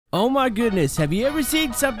Oh my goodness, have you ever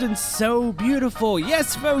seen something so beautiful?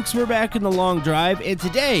 Yes, folks, we're back in the long drive, and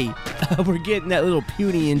today we're getting that little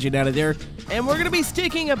puny engine out of there, and we're going to be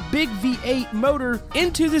sticking a big V8 motor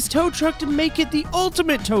into this tow truck to make it the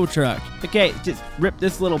ultimate tow truck. Okay, just rip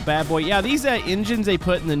this little bad boy. Yeah, these engines they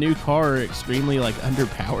put in the new car are extremely, like,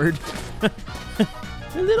 underpowered.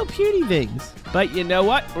 They're little puny things. But you know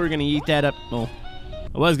what? We're going to eat that up. Well,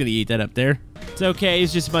 I was going to eat that up there. It's okay,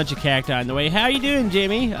 it's just a bunch of cacti in the way. How you doing,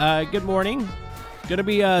 Jimmy? Good morning. Gonna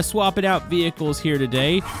be swapping out vehicles here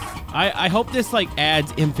today. I hope this like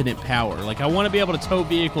adds infinite power. Like I want to be able to tow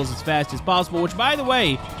vehicles as fast as possible, which by the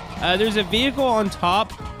way, there's a vehicle on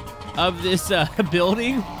top of this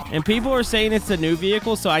building, and people are saying it's a new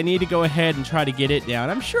vehicle, so I need to go ahead and try to get it down.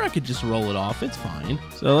 I'm sure I could just roll it off. It's fine.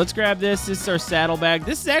 So let's grab this. This is our saddlebag.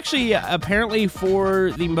 This is actually apparently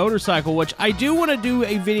for the motorcycle, which I do want to do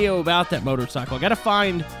a video about that motorcycle. I got to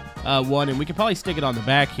find one, and we could probably stick it on the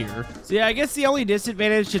back here. So yeah, I guess the only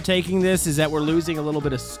disadvantage to taking this is that we're losing a little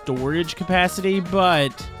bit of storage capacity,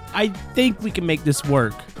 but I think we can make this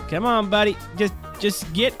work. Come on, buddy.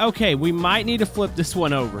 Just get... Okay, we might need to flip this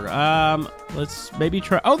one over. Let's maybe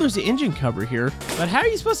try... Oh, there's the engine cover here. But how are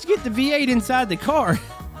you supposed to get the V8 inside the car?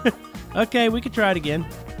 Okay, we could try it again.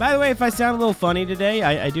 By the way, if I sound a little funny today,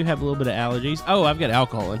 I do have a little bit of allergies. Oh, I've got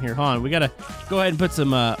alcohol in here. Hold on, we gotta go ahead and put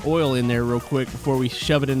some oil in there real quick before we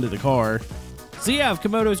shove it into the car. So yeah, if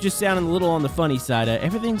Camodo's just sounding a little on the funny side,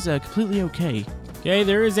 everything's completely okay. Okay,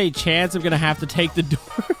 there is a chance I'm gonna have to take the door.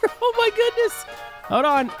 Oh my goodness. Hold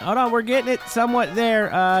on, we're getting it somewhat there.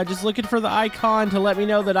 Just looking for the icon to let me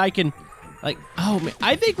know that I can, like, oh man,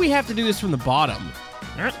 I think we have to do this from the bottom.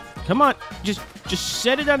 Come on, just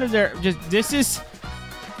set it under there. This is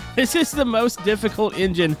the most difficult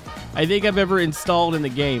engine I think I've ever installed in the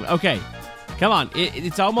game. Okay, come on,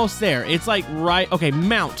 it's almost there. It's like right, okay,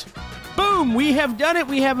 mount. Boom, we have done it.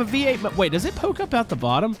 We have a V8, wait, does it poke up out the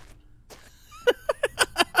bottom?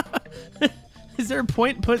 Is there a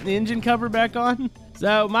point in putting the engine cover back on?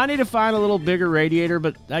 So, might need to find a little bigger radiator,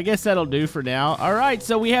 but I guess that'll do for now. All right,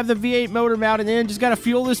 so we have the V8 motor mounted in. Just got to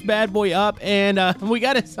fuel this bad boy up, and we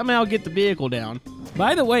got to somehow get the vehicle down.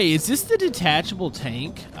 By the way, is this the detachable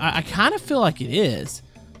tank? I kind of feel like it is.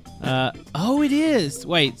 Oh, it is.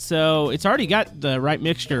 Wait, so it's already got the right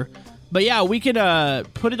mixture. But yeah, we could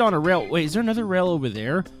put it on a rail. Wait, is there another rail over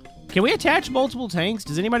there? Can we attach multiple tanks?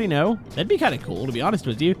 Does anybody know? That'd be kind of cool, to be honest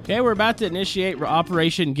with you. Okay, we're about to initiate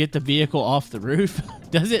Operation Get the Vehicle Off the Roof.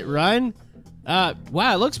 Does it run? Wow,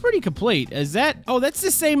 it looks pretty complete. Is that... Oh, that's the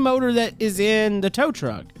same motor that is in the tow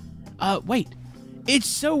truck. Wait. It's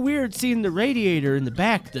so weird seeing the radiator in the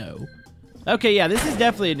back, though. Okay, yeah, this is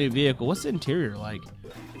definitely a new vehicle. What's the interior like?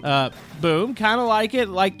 Boom. Kind of like it.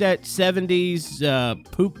 Like that 70s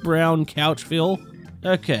poop brown couch feel.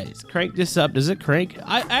 Okay, let's crank this up. Does it crank?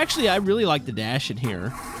 I really like the dash in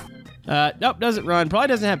here. Nope, doesn't run. Probably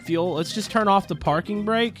doesn't have fuel. Let's just turn off the parking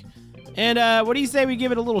brake. And what do you say we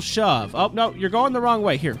give it a little shove? Oh, no, you're going the wrong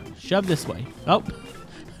way. Here, shove this way. Oh,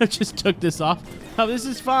 I just took this off. Oh, this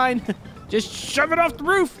is fine. Just shove it off the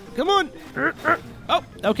roof. Come on. Oh,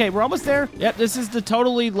 okay, we're almost there. Yep, this is the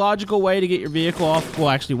totally logical way to get your vehicle off. Well,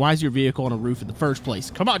 actually, why is your vehicle on a roof in the first place?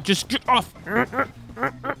 Come on, just get off.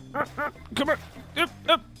 Come on.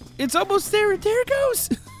 It's almost there. There it goes.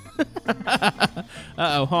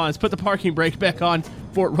 Uh-oh, hold on. Let's put the parking brake back on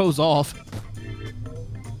before it rolls off.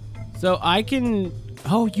 So I can...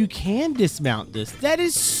 Oh, you can dismount this. That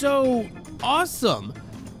is so awesome.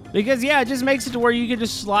 Because, yeah, it just makes it to where you can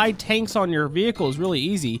just slide tanks on your vehicles really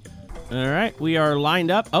easy. All right, we are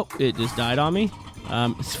lined up. Oh, it just died on me.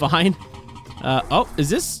 It's fine. Oh, is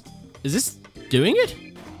this doing it?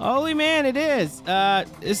 Holy man, it is.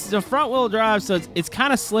 This is a front wheel drive, so it's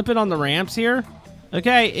kind of slipping on the ramps here.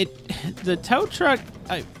 Okay, the tow truck,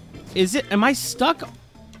 am I stuck?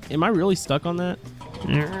 Am I really stuck on that?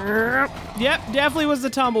 Yep, definitely was the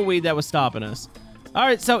tumbleweed that was stopping us. All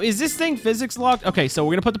right, so is this thing physics locked? Okay, so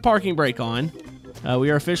we're gonna put the parking brake on. We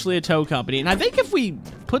are officially a tow company, and I think if we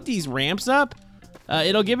put these ramps up,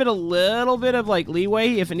 it'll give it a little bit of like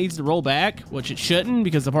leeway if it needs to roll back, which it shouldn't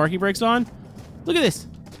because the parking brake's on. Look at this.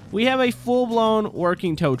 We have a full-blown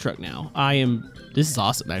working tow truck now. This is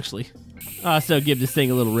awesome, actually. So give this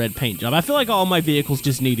thing a little red paint job. I feel like all my vehicles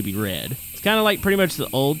just need to be red. It's kind of like pretty much the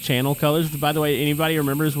old channel colors. By the way, anybody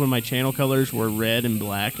remembers when my channel colors were red and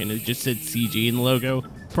black and it just said CG in the logo?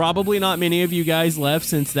 Probably not many of you guys left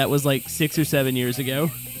since that was like 6 or 7 years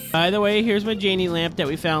ago. By the way, here's my genie lamp that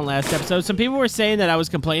we found last episode. Some people were saying that I was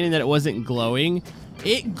complaining that it wasn't glowing.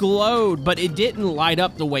 It glowed, but it didn't light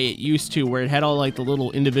up the way it used to, where it had all like the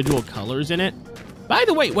little individual colors in it. By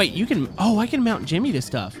the way, wait, you can, oh, I can mount Jimmy to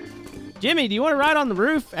stuff. Jimmy, do you want to ride on the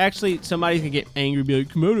roof? Actually, somebody's going to get angry and be like,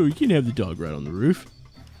 Camodo, you can't have the dog ride on the roof.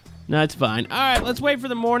 No, it's fine. All right, let's wait for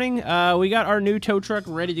the morning. We got our new tow truck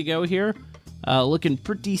ready to go here. Looking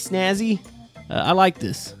pretty snazzy. I like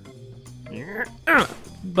this.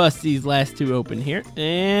 Bust these last two open here,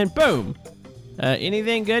 and boom.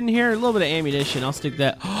 Anything good in here? A little bit of ammunition. I'll stick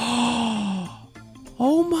that.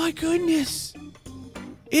 Oh my goodness.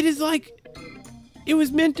 It is like it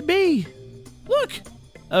was meant to be. Look.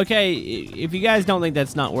 Okay, if you guys don't think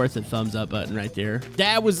that's not worth a thumbs up button right there.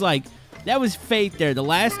 That was fate there. The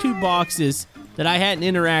last two boxes that I hadn't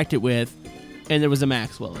interacted with, and there was a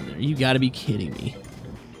Maxwell in there. You gotta be kidding me.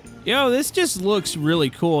 Yo, this just looks really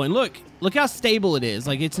cool. And look how stable it is.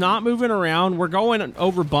 Like, it's not moving around. We're going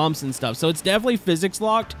over bumps and stuff. So it's definitely physics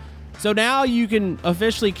locked. So now you can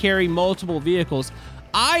officially carry multiple vehicles.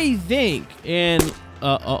 I think, and,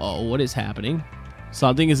 uh-oh, what is happening?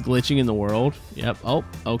 Something is glitching in the world. Yep. Oh,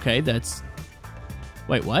 okay, that's...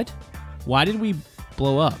 Wait, what? Why did we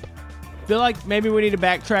blow up? Feel like maybe we need to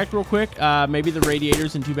backtrack real quick. Maybe the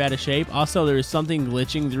radiator's in too bad a shape. Also, there's something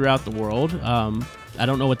glitching throughout the world. I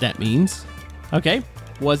don't know what that means. Okay,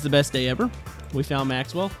 was the best day ever. We found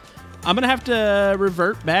Maxwell. I'm gonna have to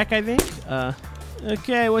revert back, I think.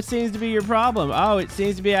 Okay, what seems to be your problem? Oh, it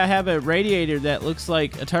seems to be I have a radiator that looks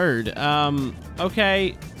like a turd.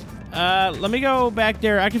 Okay. Let me go back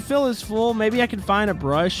there. I can fill this full. Maybe I can find a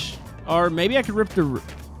brush. Or maybe I could rip the...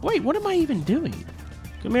 Wait, what am I even doing?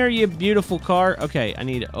 Come here, you beautiful car. Okay, I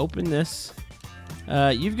need to open this.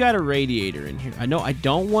 You've got a radiator in here. I know I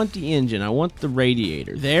don't want the engine. I want the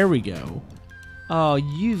radiator. There we go. Oh,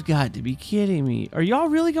 you've got to be kidding me. Are y'all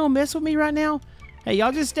really going to mess with me right now? Hey,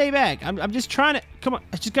 y'all just stay back. I'm just trying to... Come on,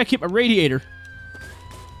 I just got to keep my radiator.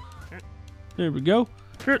 There we go.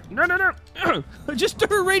 No. Just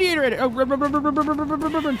threw a radiator at it. Oh,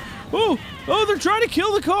 they're trying to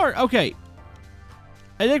kill the car. Okay.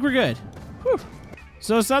 I think we're good. Whew.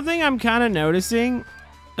 So something I'm kind of noticing.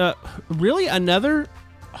 Really? Another?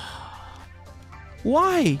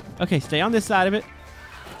 Why? Okay, stay on this side of it.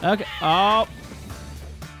 Okay. Oh.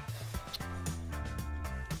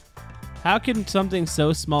 How can something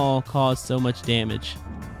so small cause so much damage?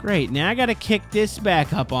 Great, now I gotta kick this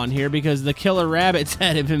back up on here because the killer rabbits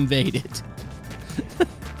had invaded.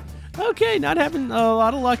 Okay, not having a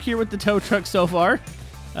lot of luck here with the tow truck so far.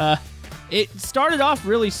 It started off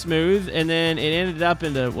really smooth, and then it ended up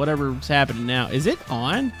into whatever's happening now. Is it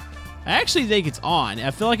on? I actually think it's on. I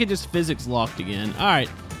feel like it just physics locked again. All right,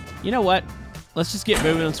 you know what? Let's just get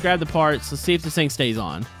moving. Let's grab the parts. Let's see if this thing stays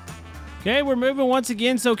on. Okay, we're moving once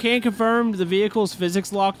again, so can confirm the vehicle's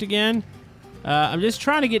physics locked again. I'm just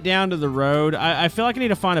trying to get down to the road. I feel like I need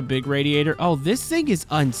to find a big radiator. Oh, this thing is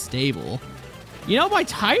unstable. You know, my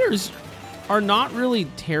tires are not really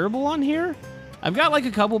terrible on here. I've got like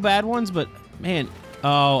a couple bad ones, but man,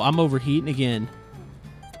 oh, I'm overheating again.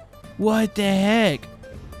 What the heck?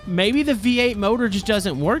 Maybe the V8 motor just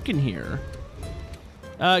doesn't work in here.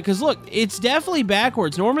 Because look, it's definitely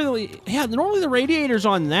backwards. Normally the radiator's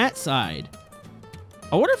on that side.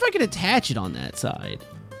 I wonder if I can attach it on that side.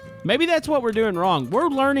 Maybe that's what we're doing wrong. We're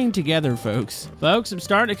learning together, folks. Folks, I'm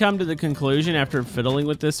starting to come to the conclusion after fiddling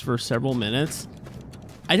with this for several minutes.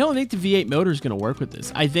 I don't think the V8 motor is going to work with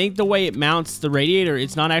this. I think the way it mounts the radiator,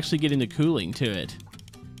 it's not actually getting the cooling to it.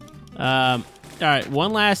 All right,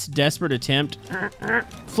 one last desperate attempt.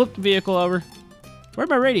 Flip the vehicle over. Where'd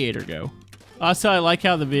my radiator go? Also, I like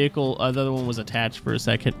how the vehicle, the other one was attached for a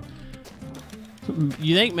second.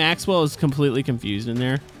 You think Maxwell is completely confused in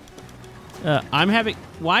there?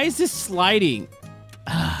 Why is this sliding?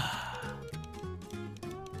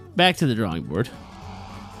 Back to the drawing board.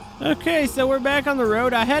 Okay, so we're back on the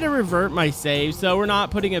road. I had to revert my save, so we're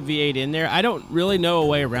not putting a V8 in there. I don't really know a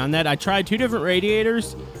way around that. I tried 2 different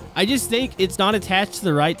radiators. I just think it's not attached to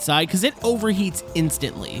the right side because it overheats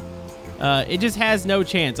instantly. It just has no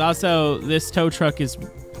chance. Also, this tow truck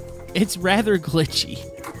it's rather glitchy.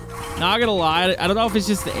 Not gonna lie, I don't know if it's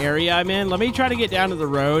just the area I'm in. Let me try to get down to the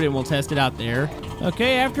road and we'll test it out there.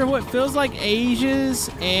 Okay, after what feels like ages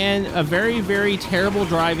and a very, very terrible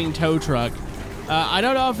driving tow truck, I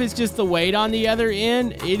don't know if it's just the weight on the other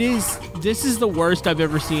end. This is the worst I've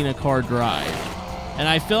ever seen a car drive. And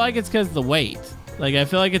I feel like it's because of the weight. Like, I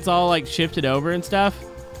feel like it's all like shifted over and stuff.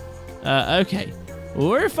 Okay.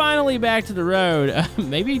 We're finally back to the road.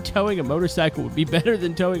 Maybe towing a motorcycle would be better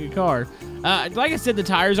than towing a car. Like I said, the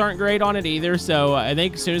tires aren't great on it either, so I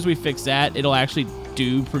think as soon as we fix that, it'll actually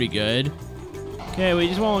do pretty good. Okay, we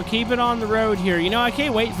just want to keep it on the road here. You know, I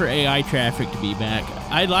can't wait for AI traffic to be back.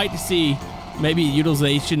 I'd like to see maybe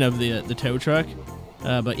utilization of the tow truck.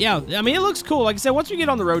 But yeah, I mean, it looks cool. Like I said, once we get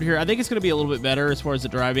on the road here, I think it's going to be a little bit better as far as the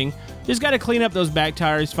driving. Just got to clean up those back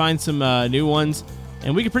tires, find some new ones,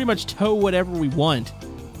 and we can pretty much tow whatever we want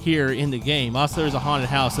here in the game. Also, there's a haunted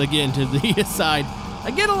house, again, to the side. I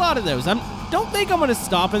get a lot of those. Don't think I'm going to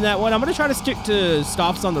stop in that one. I'm going to try to stick to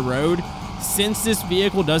stops on the road since this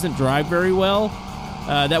vehicle doesn't drive very well.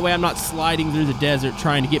 That way I'm not sliding through the desert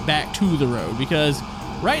trying to get back to the road, because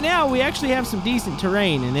right now we actually have some decent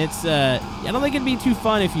terrain, and it's I don't think it'd be too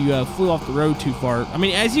fun if you flew off the road too far. I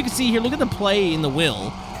mean, as you can see here, look at the play in the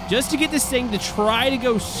wheel just to get this thing to try to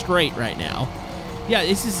go straight right now. Yeah,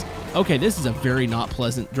 this is okay. This is a very not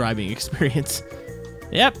pleasant driving experience.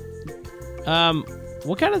 Yep.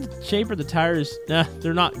 What kind of shape are the tires? Nah,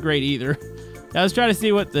 they're not great either. I was trying to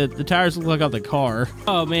see what the tires look like on the car.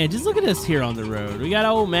 Oh man, just look at us here on the road. We got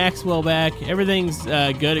old Maxwell back. Everything's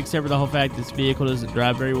good except for the whole fact this vehicle doesn't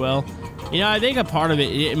drive very well. You know, I think a part of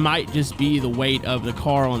it might just be the weight of the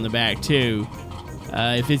car on the back too.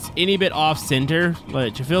 If it's any bit off center,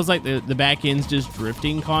 which it feels like the back end's just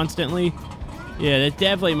drifting constantly. Yeah, that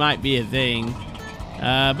definitely might be a thing.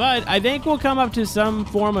 But I think we'll come up to some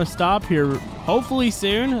form of stop here hopefully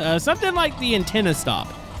soon. Something like the antenna stop.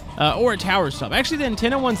 Or a tower stop. Actually, the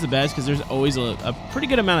antenna one's the best because there's always a pretty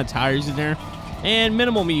good amount of tires in there. And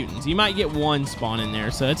minimal mutants. You might get one spawn in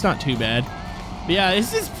there, so it's not too bad. But yeah,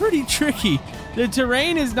 this is pretty tricky. The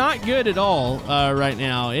terrain is not good at all right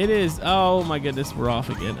now. It is... Oh my goodness, we're off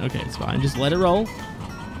again. Okay, it's fine. Just let it roll.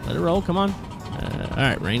 Let it roll. Come on. All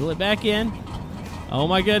right, wrangle it back in. Oh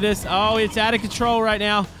my goodness. Oh, it's out of control right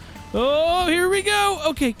now. Oh, here we go.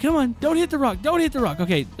 Okay, come on. Don't hit the rock. Don't hit the rock.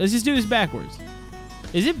 Okay, let's just do this backwards.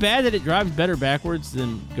 Is it bad that it drives better backwards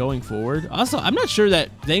than going forward? Also, I'm not sure that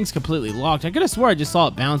thing's completely locked. I could have swore I just saw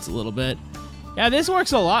it bounce a little bit. Yeah, this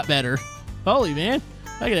works a lot better. Holy man.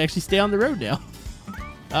 I can actually stay on the road now.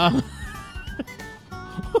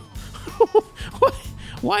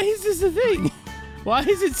 Why is this a thing? Why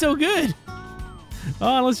is it so good?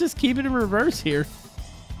 Oh, let's just keep it in reverse here.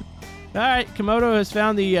 All right, Camodo has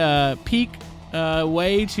found the peak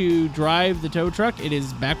way to drive the tow truck. It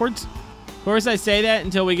is backwards. Of course, I say that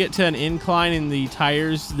until we get to an incline and the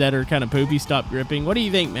tires that are kind of poopy stop gripping. What do you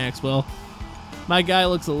think, Maxwell? My guy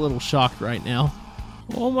looks a little shocked right now.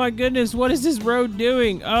 Oh my goodness, what is this road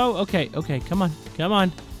doing? Oh, okay, come on, come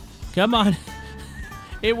on, come on.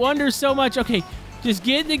 It wonders so much. Okay, just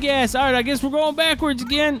get in the gas. All right, I guess we're going backwards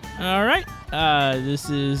again. All right, this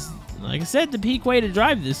is, like I said, the peak way to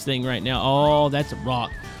drive this thing right now. Oh, that's a rock.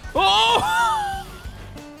 Oh!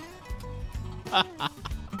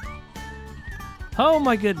 Oh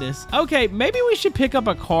my goodness. Okay, maybe we should pick up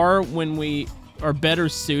a car when we are better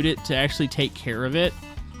suited to actually take care of it.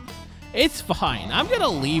 It's fine. I'm gonna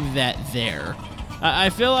leave that there. I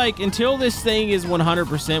feel like until this thing is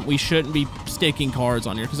 100%, we shouldn't be sticking cars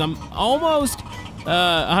on here, because I'm almost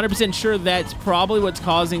 100% sure that's probably what's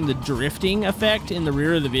causing the drifting effect in the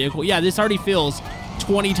rear of the vehicle. Yeah, this already feels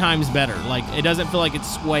 20 times better. Like, it doesn't feel like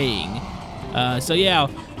it's swaying. So yeah,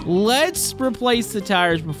 let's replace the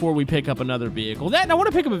tires before we pick up another vehicle. I want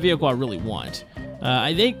to pick up a vehicle I really want.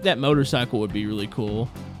 I think that motorcycle would be really cool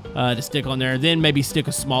to stick on there. Then maybe stick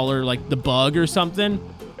a smaller, like the Bug or something.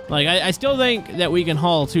 Like, I still think that we can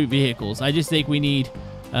haul 2 vehicles. I just think we need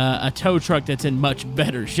a tow truck that's in much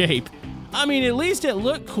better shape. I mean, at least it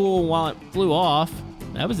looked cool while it flew off.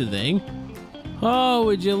 That was a thing. Oh,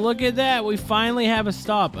 would you look at that? We finally have a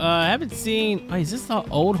stop. I haven't seen... Wait, is this the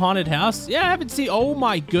old haunted house? Yeah, I haven't seen... Oh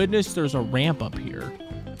my goodness, there's a ramp up here.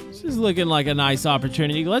 This is looking like a nice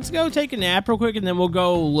opportunity. Let's go take a nap real quick, and then we'll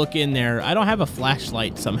go look in there. I don't have a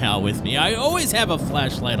flashlight somehow with me. I always have a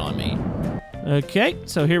flashlight on me. Okay,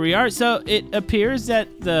 so here we are. So it appears that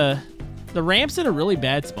the ramp's in a really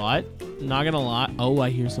bad spot. Not gonna lie. Oh, I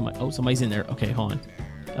hear somebody. Oh, somebody's in there. Okay, hold on.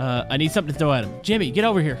 I need something to throw at him. Jimmy, get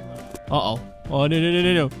over here. Uh-oh. Oh,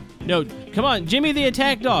 no. No, come on, Jimmy the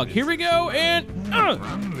attack dog. Here we go, and...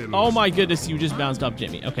 Oh, my goodness, you just bounced off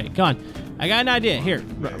Jimmy. Okay, come on. I got an idea. Here,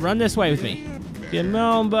 run this way with me. Come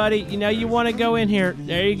on, buddy. You know you want to go in here.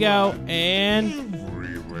 There you go, and...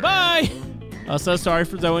 Bye! I'm so sorry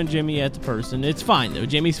for throwing Jimmy at the person. It's fine, though.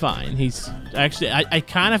 Jimmy's fine. He's... Actually, I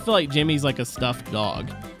kind of feel like Jimmy's like a stuffed dog.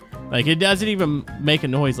 Like, it doesn't even make a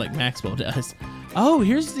noise like Maxwell does. Oh,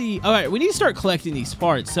 here's the... All right, we need to start collecting these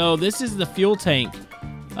parts. So this is the fuel tank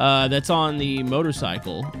that's on the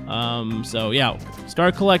motorcycle. So yeah,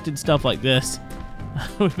 start collecting stuff like this.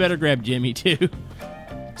 We better grab Jimmy too.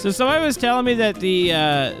 So somebody was telling me that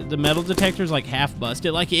the metal detector's like half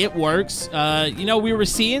busted. Like, it works. You know, we were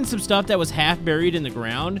seeing some stuff that was half buried in the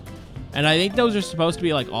ground, and I think those are supposed to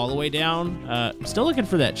be like all the way down. I'm still looking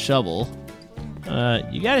for that shovel.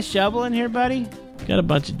 You got a shovel in here, buddy? Got a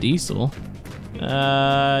bunch of diesel.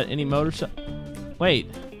 Any motorcycle? Wait.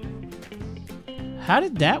 How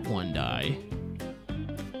did that one die?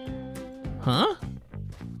 Huh?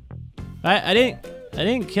 I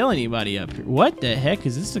didn't kill anybody up here. What the heck?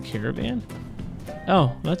 Is this a caravan?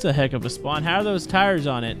 Oh, that's a heck of a spawn. How are those tires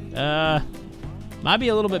on it? Might be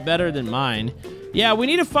a little bit better than mine. Yeah, we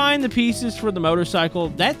need to find the pieces for the motorcycle.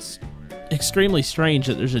 That's extremely strange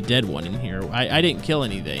that there's a dead one in here. I didn't kill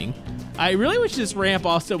anything. I really wish this ramp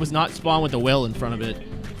also was not spawned with a well in front of it.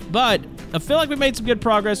 But I feel like we made some good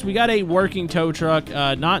progress. We got a working tow truck,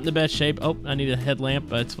 not in the best shape. Oh, I need a headlamp,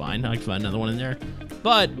 but it's fine. I can find another one in there.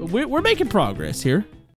 But we're making progress here.